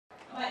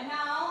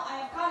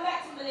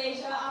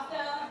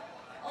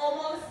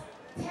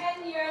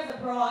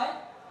abroad,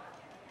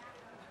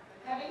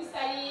 having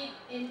studied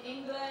in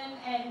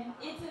England and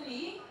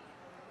Italy,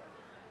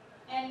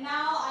 and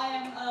now I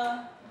am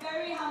a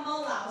very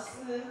humble 老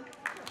师.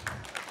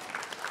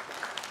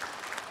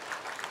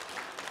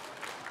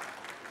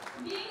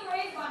 Being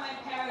raised by my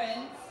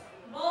parents,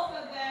 both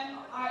of them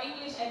are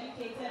English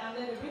educated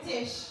under the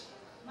British.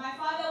 My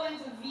father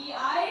went to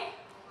VI,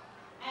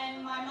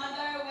 and my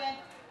mother went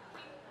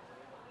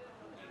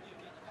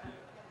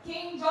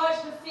King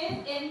George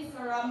V in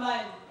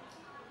Saramban.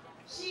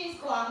 She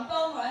is 广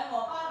东人，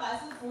我爸爸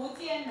是福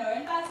建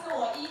人，但是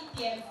我一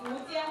点福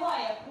建话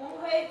也不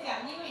会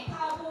讲，因为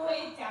他不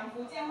会讲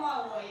福建话，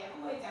我也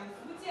不会讲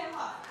福建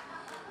话。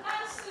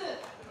但是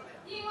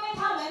因为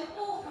他们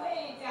不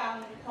会讲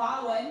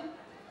华文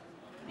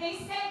 ，they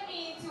sent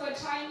me to a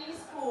Chinese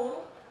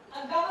school,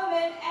 a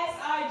government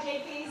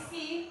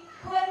SRJKC,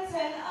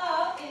 Clinton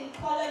in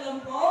Kuala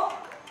Lumpur.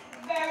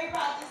 Very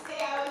proud to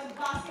say I was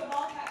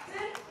basketball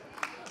captain,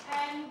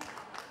 and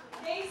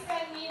they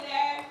sent me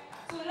there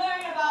to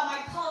learn about my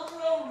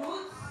cultural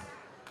roots,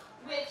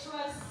 which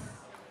was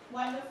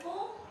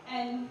wonderful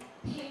and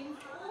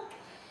painful,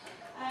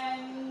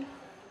 and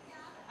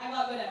I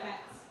got good at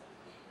maths.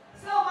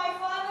 So my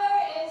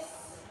father is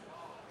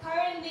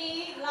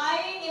currently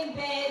lying in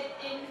bed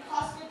in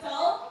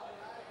hospital.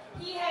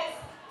 He has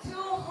 2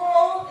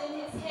 holes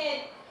in his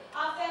head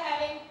after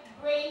having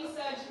brain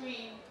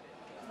surgery.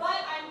 But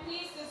I'm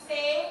pleased to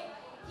say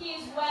he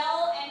is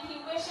well and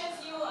he wishes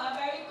you a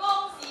very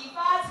恭喜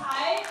发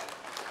财.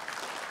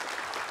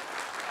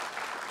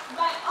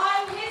 But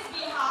on his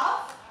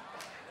behalf,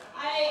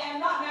 I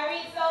am not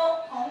married,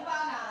 so 红包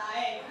拿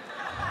来.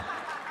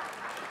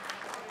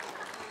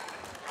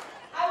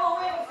 I will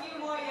wait a few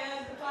more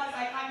years because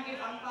I can't give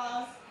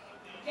angpaos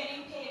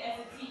getting paid as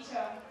a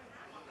teacher.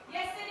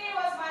 Yesterday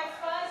was my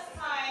first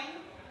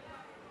time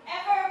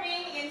ever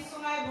being in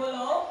Sungai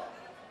Buloh.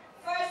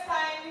 First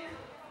time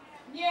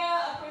near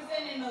a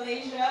prison in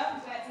Malaysia,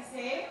 I'm glad to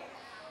say.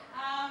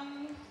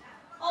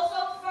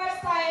 Also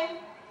first time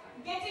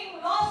getting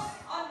lost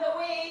on the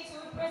way to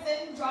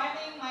prison,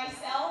 driving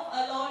myself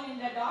alone in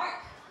the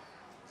dark.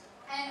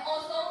 And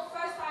also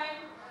first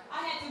time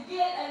I had to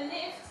get a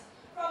lift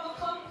from a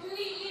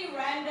completely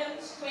random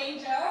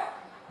stranger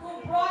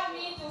who brought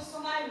me to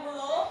Sungai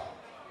Buloh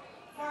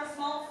for a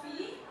small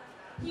fee.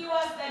 He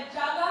was the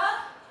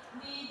jaga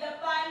di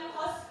depan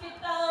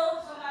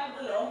hospital Sungai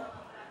Buloh.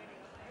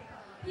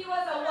 He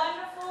was a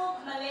wonderful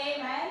Malay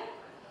man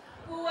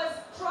who was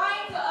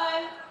trying to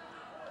earn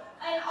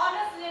an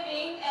honest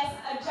living as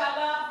a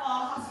jaga for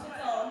a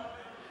hospital.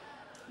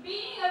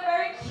 Being a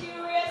very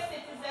curious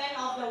citizen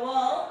of the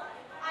world,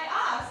 I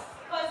asked,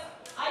 because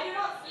I do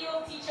not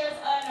feel teachers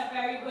earn a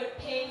very good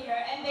pay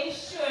here, and they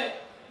should,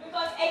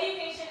 because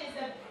education is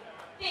the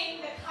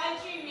thing the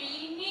country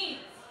really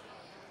needs.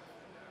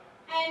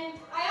 And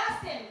I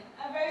asked him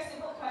a very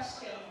simple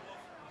question.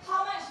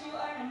 How much do you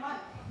earn a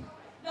month?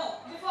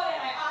 No, before that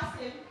I asked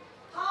him,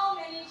 how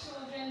many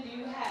children do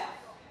you have?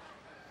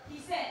 He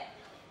said,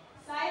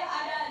 saya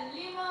ada 5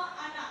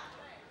 anak.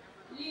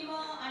 5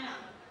 anak.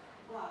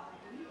 Wow.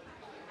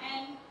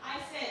 And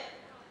I said,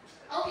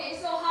 okay,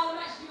 so how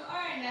much do you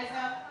earn as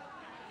a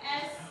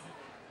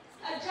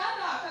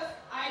jaga? Because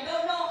I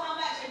don't know how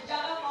much a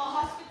jaga for a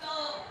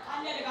hospital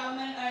under the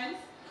government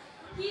earns.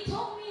 He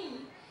told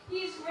me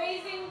he's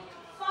raising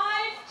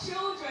 5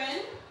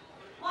 children,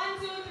 1,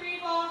 2,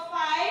 3, 4,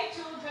 5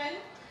 children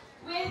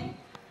with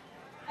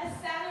a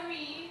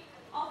salary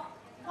of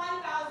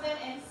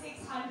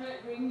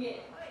 1,600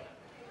 ringgit.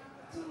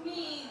 To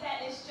me,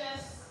 that is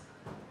just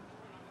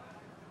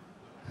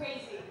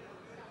crazy.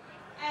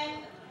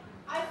 And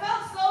I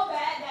felt so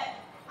bad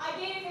that I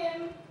gave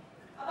him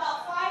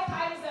about 5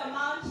 times the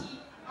amount he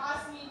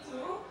asked me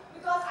to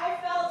because I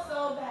felt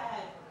so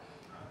bad.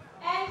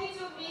 And he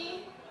took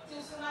me to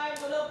Sungai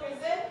Buloh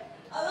prison.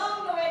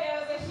 Along the way, there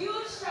was a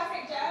huge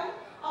traffic jam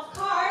of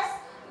cars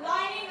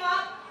lining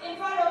up in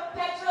front of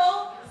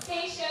petrol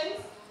stations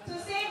to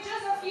save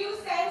just a few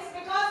cents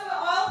because the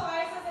oil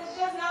prices has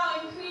just now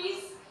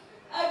increased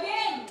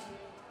again.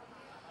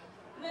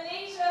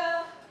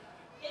 Malaysia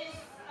is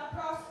a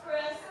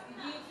prosperous,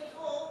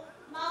 beautiful,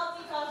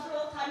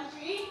 multicultural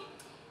country,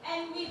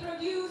 and we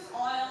produce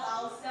oil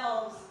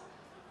ourselves.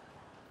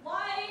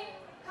 Why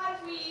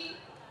can't we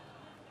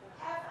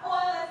have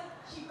oil at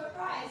a cheaper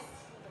price?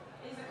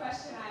 Is the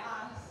question I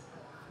ask.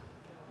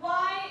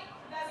 Why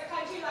does a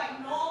country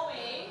like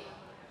Norway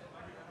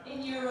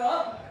in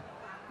Europe,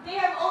 they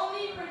have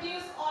only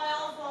produced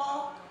oil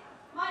for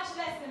much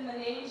less than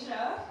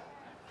Malaysia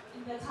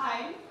in the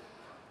time,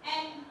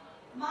 and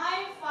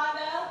my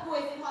father, who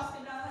is in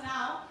hospital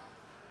now,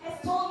 has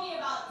told me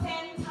about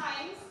 10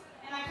 times,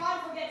 and I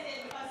can't forget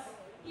it because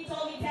he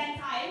told me 10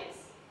 times,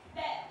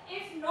 that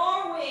if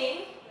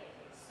Norway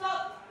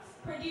stopped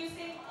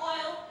producing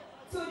oil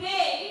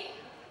today,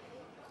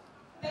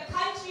 the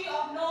country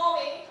of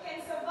Norway can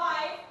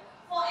survive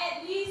for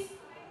at least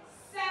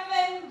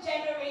 7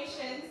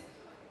 generations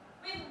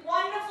with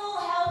wonderful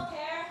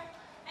healthcare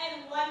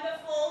and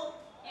wonderful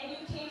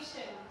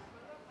education.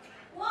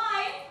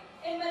 Why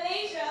in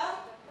Malaysia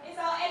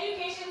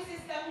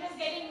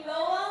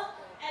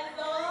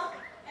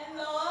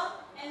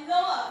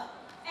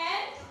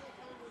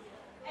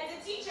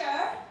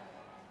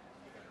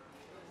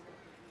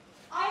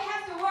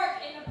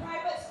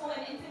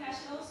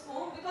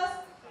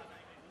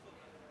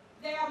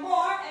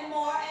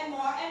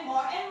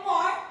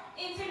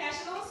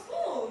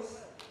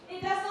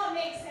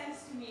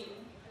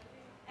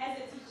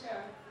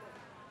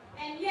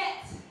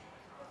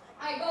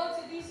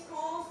university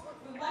schools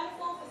with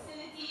wonderful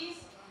facilities,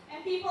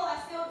 and people are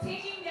still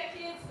taking their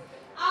kids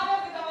out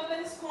of the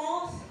government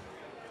schools.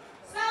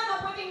 Some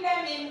are putting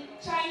them in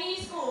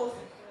Chinese schools.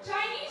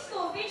 Chinese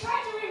schools, they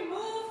try to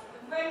remove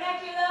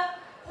vernacular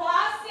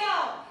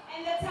Hua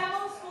and the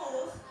Tamil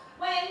schools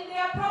when they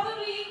are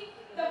probably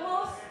the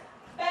most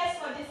best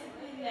for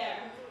discipline there.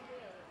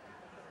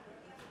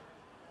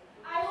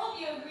 I hope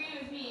you agree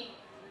with me.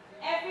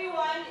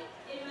 Everyone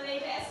in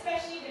Malaysia,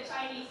 especially the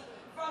Chinese,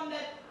 from the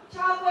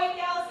char kway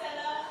teow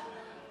seller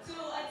to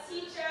a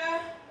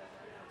teacher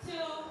to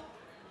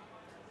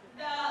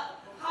the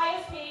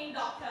highest paying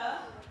doctor,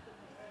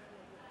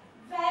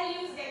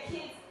 values their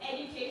kids'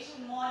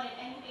 education more than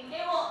anything.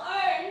 They will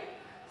earn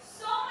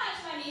so much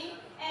money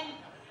and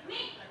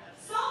make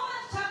so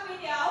much char kway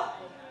teow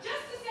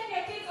just to send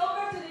their kids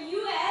over to the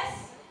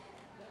US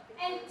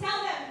and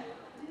tell them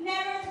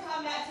never to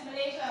come back to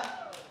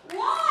Malaysia.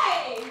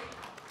 Why?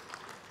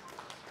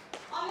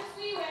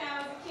 Honestly, when I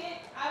was a kid,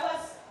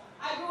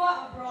 I grew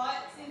up abroad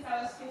since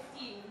I was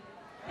 15.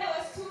 That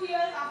was 2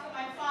 years after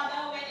my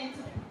father went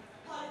into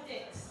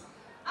politics.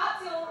 Up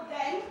till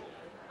then,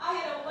 I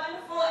had a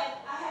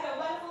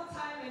wonderful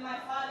time with my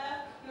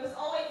father. He was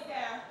always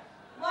there.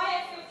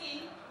 Why at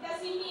 15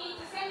 does he need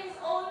to send his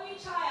only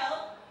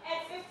child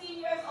at 15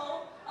 years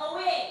old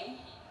away?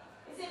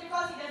 Is it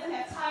because he doesn't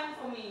have time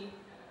for me?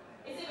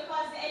 Is it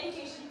because the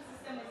education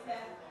system is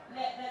there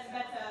that's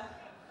better?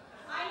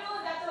 I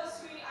know Dato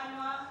Sri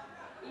Anwar,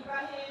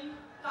 Ibrahim,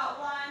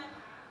 Kwong,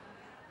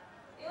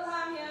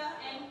 Ilham here,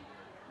 and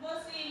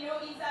mostly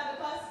Nur Iza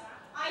because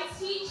I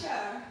teach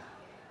her.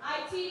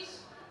 I teach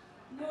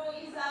Nur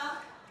Iza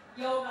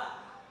yoga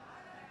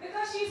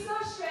because she's so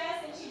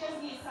stressed and she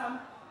just needs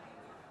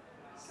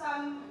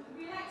some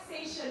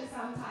relaxation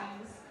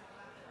sometimes.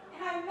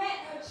 And I met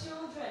her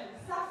children,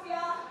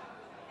 Safia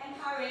and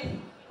Harith,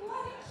 who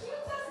are the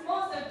cutest,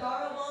 most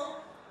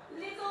adorable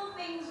little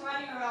things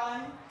running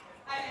around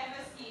I've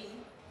ever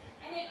seen.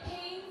 And it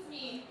pains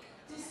me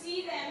to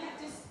see them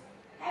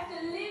have to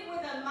live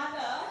with a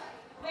mother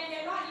when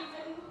they're not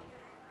even,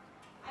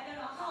 I don't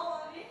know, how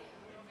old are they?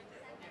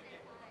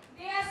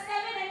 They are 7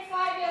 and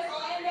 5 years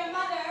old, and their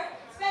mother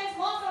spends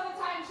most of the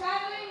time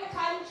traveling the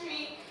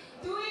country,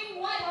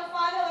 doing what her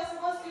father was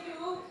supposed to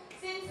do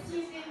since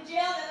he's in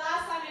jail the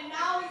last time, and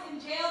now he's in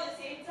jail the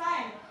same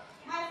time.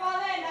 My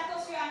father and Dato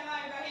Sri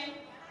Anwar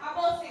Ibrahim are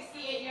both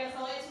 68 years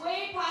old. It's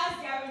way past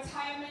their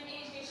retirement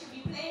age. They should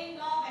be playing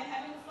golf and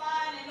having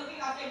fun and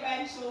looking after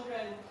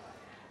grandchildren.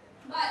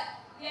 But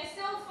they're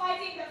still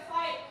fighting the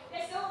fight.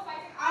 They're still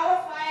fighting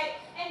our fight.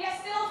 And they're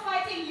still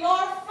fighting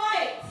your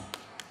fight.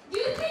 Do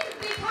you think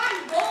they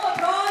can't go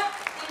abroad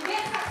and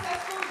get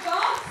successful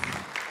jobs?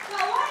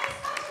 Kwong is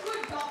such a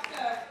good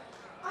doctor.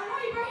 I know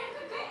Ibrahim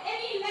could get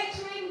any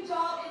lecturing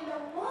job in the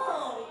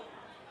world.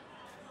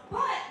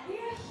 But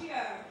we're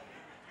here.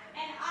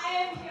 And I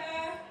am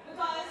here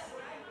because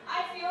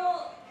I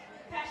feel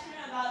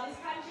passionate about this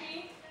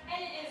country. And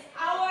it is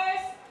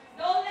ours.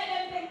 Don't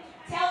let them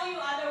tell you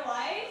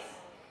otherwise.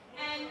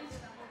 And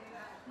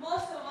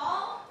most of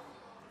all,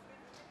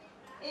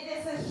 it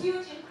is a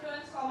huge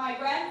influence from my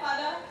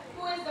grandfather,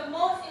 who is the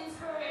most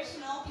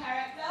inspirational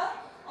character.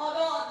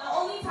 Although the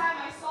only time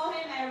I saw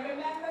him and I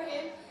remember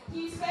him,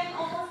 he spent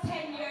almost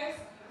 10 years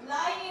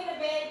lying in a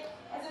bed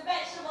as a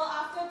vegetable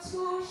after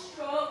 2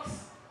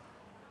 strokes.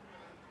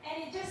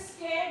 And it just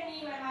scared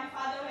me when my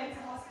father went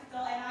to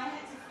hospital and I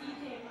had to feed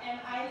him and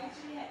I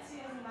literally had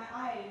tears in my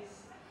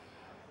eyes.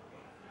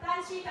 Tan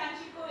Chi Kun,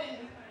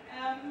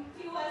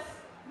 he was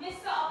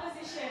Mr.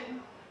 Opposition.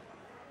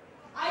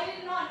 I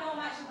did not know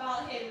much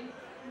about him,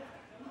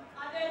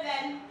 other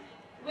than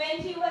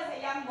when he was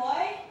a young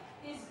boy,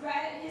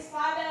 his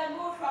father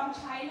moved from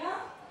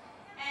China,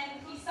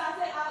 and he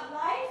started out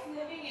life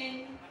living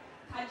in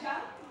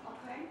Kajang,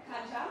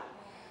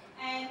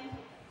 and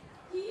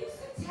he used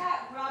to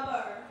tap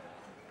rubber.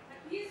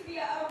 He used to be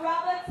a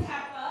rubber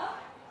tapper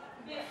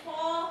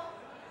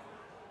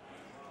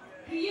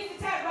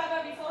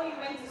before he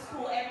went to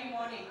school every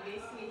morning,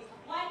 basically.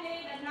 One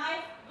day the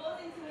knife goes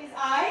into his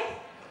eye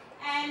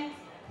and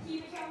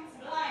he becomes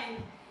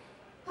blind.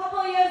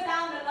 Couple years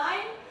down the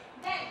line,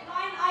 that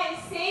blind eye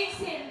saves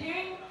him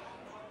during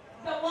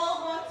the World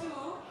War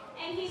II,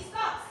 and he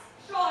stops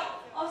short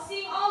of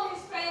seeing all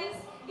his friends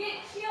get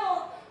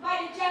killed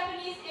by the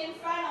Japanese in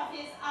front of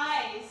his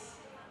eyes.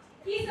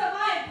 He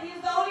survived. He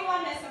was the only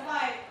one that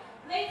survived.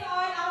 Later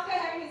on, after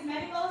having his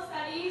medical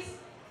studies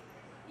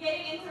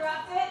getting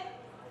interrupted,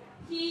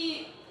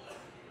 he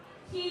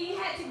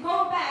had to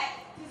go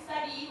back to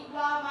study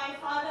while my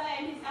father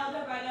and his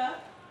elder brother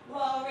were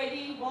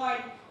already born.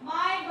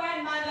 My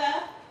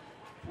grandmother,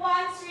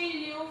 Puan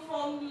Sri Liu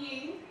Fong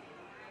Ying,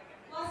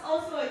 was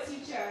also a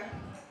teacher.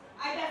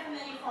 I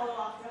definitely follow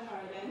after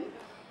her then.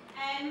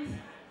 And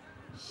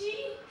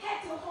she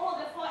had to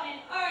hold the fort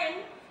and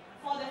earn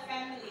for the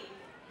family.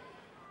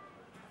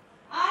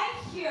 I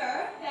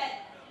hear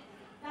that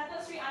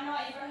Dato Sri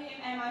Anwar Ibrahim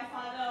and my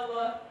father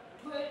were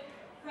good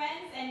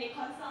friends and they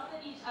consulted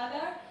each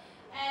other,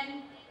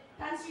 and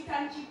Tan Chi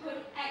Kun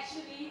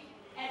actually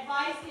advised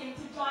advised him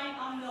to join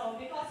UMNO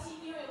because he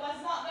knew it was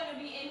not going to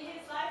be in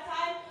his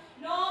lifetime,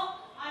 nor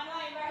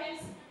Anwar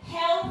Ibrahim's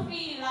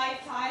healthy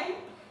lifetime,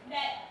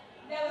 that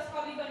there was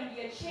probably going to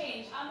be a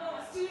change. UMNO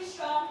was too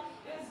strong,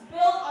 it was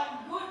built on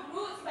good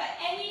roots, but